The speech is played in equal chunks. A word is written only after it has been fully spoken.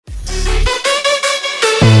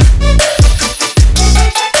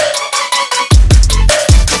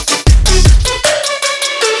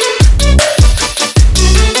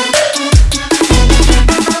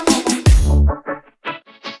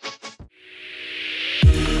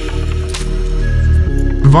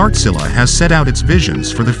Wartsila has set out its visions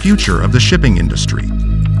for the future of the shipping industry.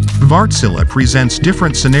 Wartsila presents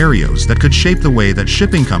different scenarios that could shape the way that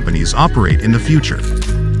shipping companies operate in the future.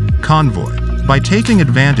 Convoy. By taking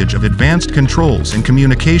advantage of advanced controls and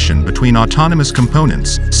communication between autonomous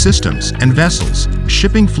components, systems, and vessels,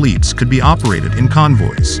 shipping fleets could be operated in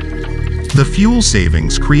convoys. The fuel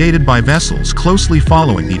savings created by vessels closely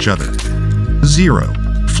following each other. 0.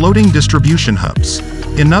 Floating distribution hubs.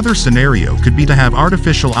 Another scenario could be to have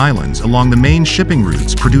artificial islands along the main shipping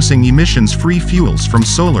routes producing emissions-free fuels from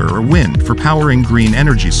solar or wind for powering green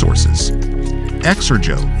energy sources.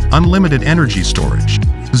 Exergo, unlimited energy storage.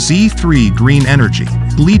 Z3 green energy.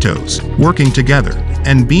 Litos, working together.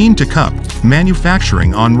 And bean to cup,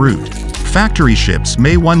 manufacturing en route. Factory ships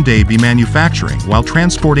may one day be manufacturing while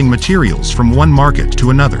transporting materials from one market to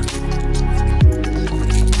another.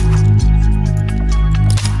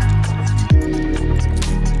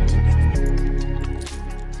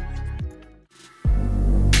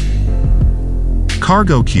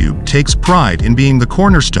 CargoCube takes pride in being the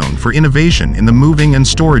cornerstone for innovation in the moving and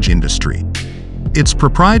storage industry. Its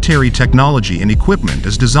proprietary technology and equipment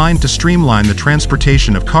is designed to streamline the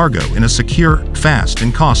transportation of cargo in a secure, fast,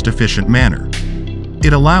 and cost-efficient manner.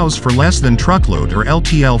 It allows for less than truckload or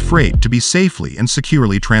LTL freight to be safely and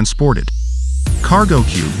securely transported.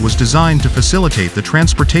 CargoCube was designed to facilitate the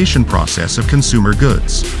transportation process of consumer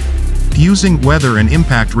goods. Using weather and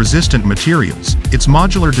impact-resistant materials, its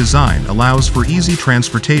modular design allows for easy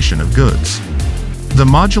transportation of goods. The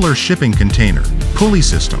modular shipping container, pulley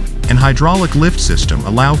system, and hydraulic lift system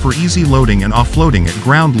allow for easy loading and offloading at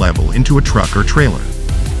ground level into a truck or trailer.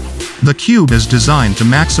 The cube is designed to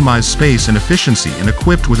maximize space and efficiency and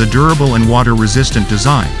equipped with a durable and water-resistant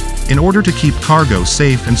design, in order to keep cargo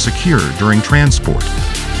safe and secure during transport.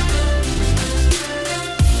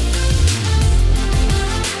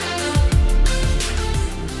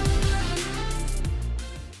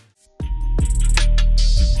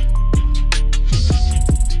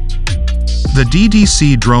 The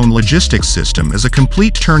DDC drone logistics system is a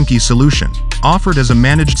complete turnkey solution, offered as a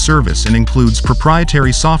managed service and includes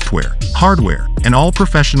proprietary software, hardware, and all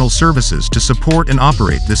professional services to support and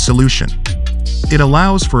operate this solution. It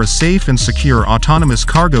allows for a safe and secure autonomous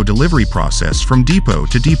cargo delivery process from depot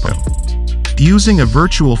to depot. Using a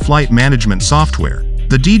virtual flight management software,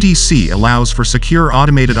 the DDC allows for secure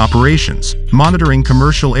automated operations, monitoring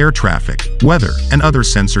commercial air traffic, weather, and other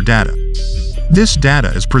sensor data. This data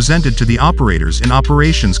is presented to the operators in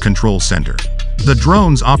Operations Control Center. The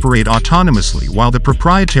drones operate autonomously while the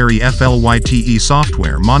proprietary FLYTE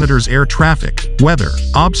software monitors air traffic, weather,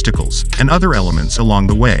 obstacles, and other elements along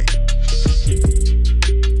the way.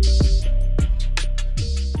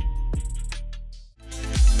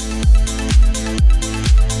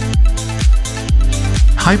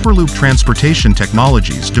 Hyperloop Transportation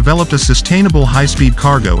Technologies developed a sustainable high-speed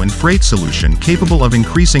cargo and freight solution capable of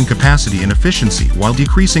increasing capacity and efficiency while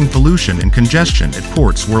decreasing pollution and congestion at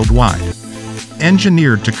ports worldwide.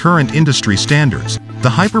 Engineered to current industry standards, the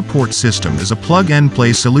Hyperport system is a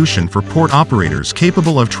plug-and-play solution for port operators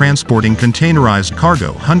capable of transporting containerized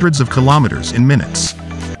cargo hundreds of kilometers in minutes.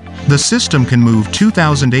 The system can move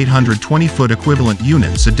 2,820-foot equivalent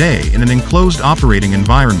units a day in an enclosed operating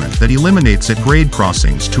environment that eliminates at-grade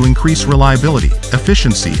crossings to increase reliability,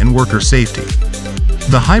 efficiency, and worker safety.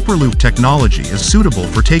 The Hyperloop technology is suitable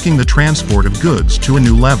for taking the transport of goods to a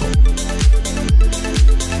new level.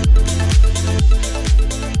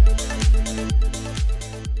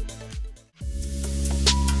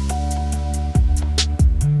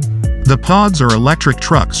 The pods are electric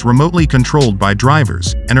trucks remotely controlled by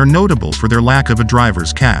drivers, and are notable for their lack of a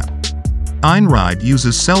driver's cab. Einride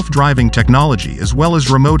uses self-driving technology as well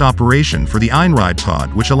as remote operation for the Einride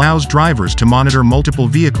Pod, which allows drivers to monitor multiple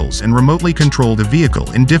vehicles and remotely control the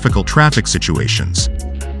vehicle in difficult traffic situations.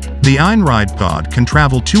 The Einride Pod can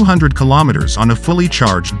travel 200 kilometers on a fully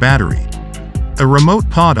charged battery. A remote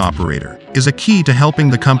pod operator is a key to helping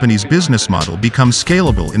the company's business model become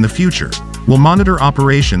scalable in the future, will monitor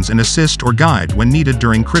operations and assist or guide when needed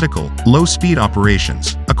during critical, low-speed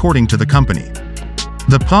operations, according to the company.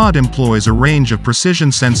 The pod employs a range of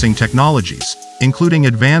precision sensing technologies, including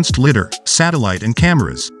advanced lidar, satellite and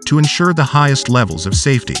cameras, to ensure the highest levels of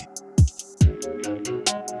safety.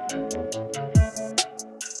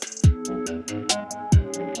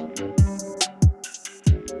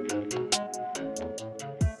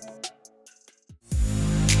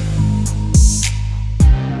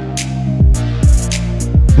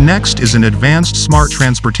 Next is an advanced smart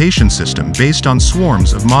transportation system based on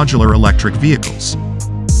swarms of modular electric vehicles.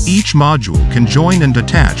 Each module can join and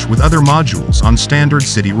detach with other modules on standard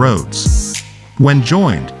city roads. When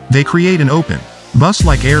joined, they create an open,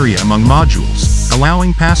 bus-like area among modules,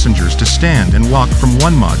 allowing passengers to stand and walk from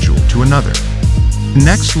one module to another.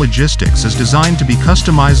 Next, Logistics is designed to be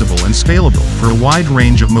customizable and scalable for a wide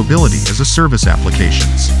range of mobility as a service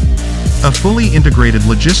applications. A fully integrated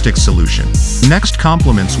logistics solution, Next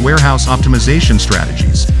complements warehouse optimization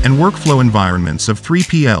strategies and workflow environments of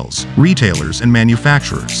 3PLs, retailers and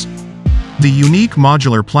manufacturers. The unique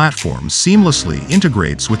modular platform seamlessly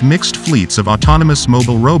integrates with mixed fleets of autonomous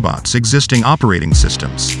mobile robots' existing operating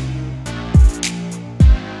systems.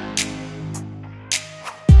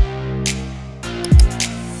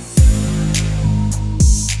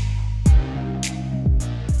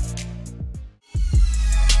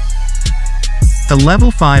 A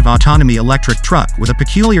Level 5 autonomy electric truck with a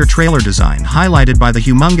peculiar trailer design highlighted by the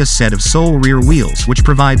humongous set of sole rear wheels which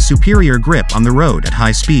provide superior grip on the road at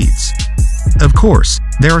high speeds. Of course,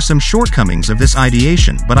 there are some shortcomings of this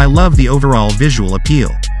ideation, but I love the overall visual appeal.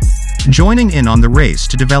 Joining in on the race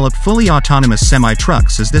to develop fully autonomous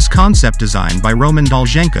semi-trucks is this concept design by Roman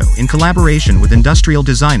Dolzhenko in collaboration with industrial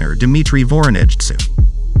designer Dmitry Voronezhtsev.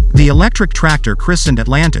 The electric tractor christened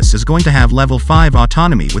Atlantis is going to have level 5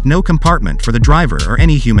 autonomy with no compartment for the driver or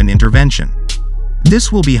any human intervention.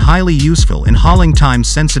 This will be highly useful in hauling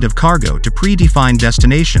time-sensitive cargo to predefined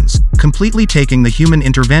destinations, completely taking the human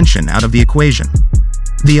intervention out of the equation.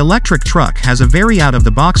 The electric truck has a very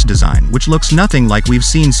out-of-the-box design which looks nothing like we've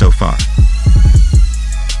seen so far.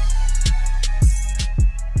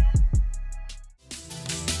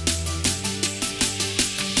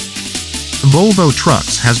 Volvo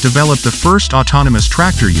Trucks has developed the first autonomous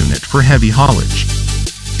tractor unit for heavy haulage.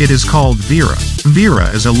 It is called Vera. Vera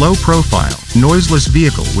is a low-profile, noiseless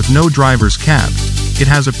vehicle with no driver's cab. It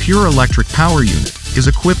has a pure electric power unit, is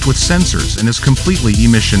equipped with sensors and is completely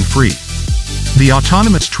emission-free. The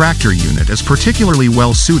autonomous tractor unit is particularly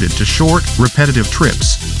well suited to short, repetitive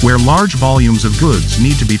trips, where large volumes of goods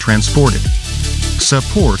need to be transported.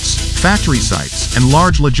 Ports, factory sites, and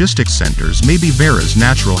large logistics centers may be Vera's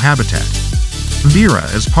natural habitat. Vera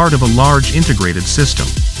is part of a large integrated system.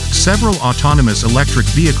 Several autonomous electric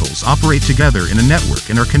vehicles operate together in a network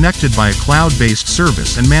and are connected by a cloud-based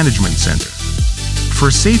service and management center. For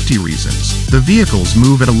safety reasons, the vehicles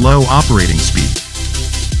move at a low operating speed.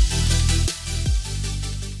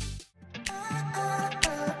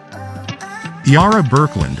 Yara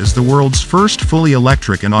Birkeland is the world's first fully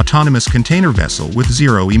electric and autonomous container vessel with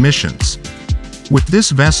zero emissions. With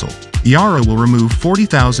this vessel, Yara will remove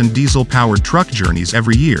 40,000 diesel-powered truck journeys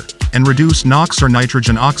every year, and reduce NOx or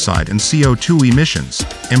nitrogen oxide and CO2 emissions,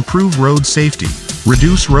 improve road safety,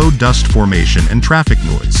 reduce road dust formation and traffic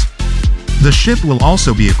noise. The ship will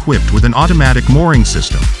also be equipped with an automatic mooring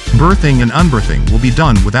system. Berthing and unberthing will be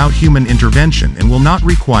done without human intervention and will not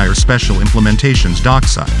require special implementations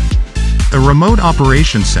dockside. A remote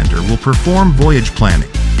operations center will perform voyage planning,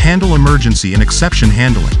 handle emergency and exception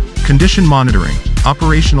handling, condition monitoring,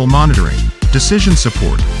 operational monitoring, decision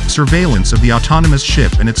support, surveillance of the autonomous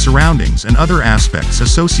ship and its surroundings and other aspects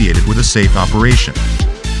associated with a safe operation.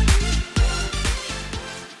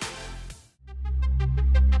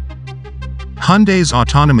 Hyundai's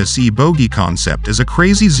autonomous e-bogie concept is a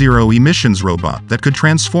crazy zero-emissions robot that could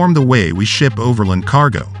transform the way we ship overland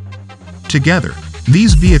cargo. Together,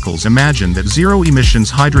 these vehicles imagine that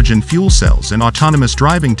zero-emissions hydrogen fuel cells and autonomous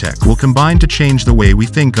driving tech will combine to change the way we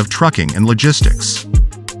think of trucking and logistics.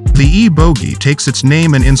 The e-bogie takes its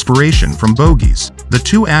name and inspiration from bogies, the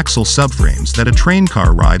two-axle subframes that a train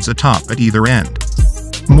car rides atop at either end.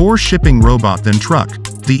 More shipping robot than truck,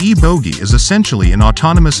 the e-bogie is essentially an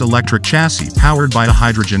autonomous electric chassis powered by a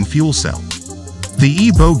hydrogen fuel cell. The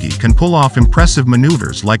e-bogie can pull off impressive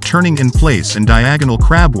maneuvers like turning in place and diagonal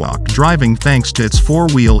crab walk driving thanks to its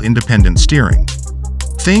four-wheel independent steering.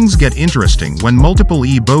 Things get interesting when multiple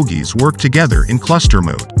e-bogies work together in cluster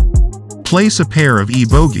mode. Place a pair of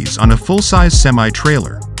e-bogies on a full-size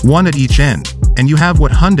semi-trailer, one at each end, and you have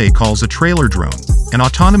what Hyundai calls a trailer drone, an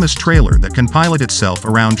autonomous trailer that can pilot itself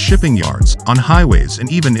around shipping yards, on highways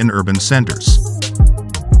and even in urban centers.